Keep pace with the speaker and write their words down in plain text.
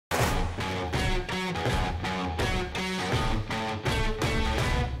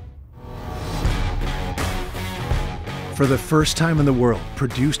For the first time in the world,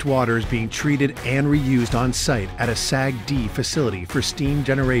 produced water is being treated and reused on site at a SAGD facility for steam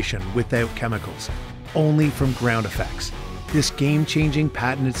generation without chemicals, only from ground effects. This game-changing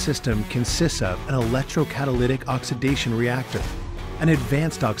patented system consists of an electrocatalytic oxidation reactor, an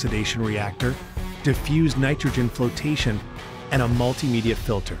advanced oxidation reactor, diffused nitrogen flotation, and a multimedia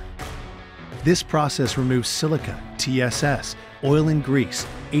filter. This process removes silica, TSS, oil and grease,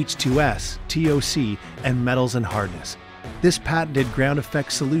 H2S, TOC, and metals and hardness. This patented ground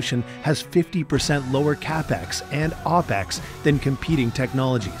effect solution has 50% lower CAPEX and OPEX than competing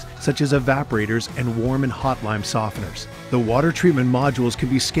technologies, such as evaporators and warm and hot lime softeners. The water treatment modules can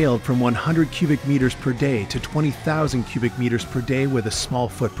be scaled from 100 cubic meters per day to 20,000 cubic meters per day with a small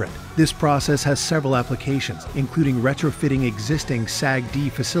footprint. This process has several applications, including retrofitting existing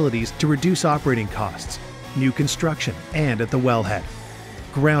SAGD facilities to reduce operating costs, new construction, and at the wellhead.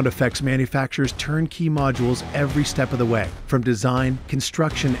 Ground Effects manufactures turnkey modules every step of the way, from design,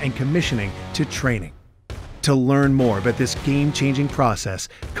 construction, and commissioning to training. To learn more about this game-changing process,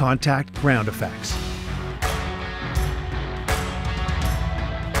 contact Ground Effects.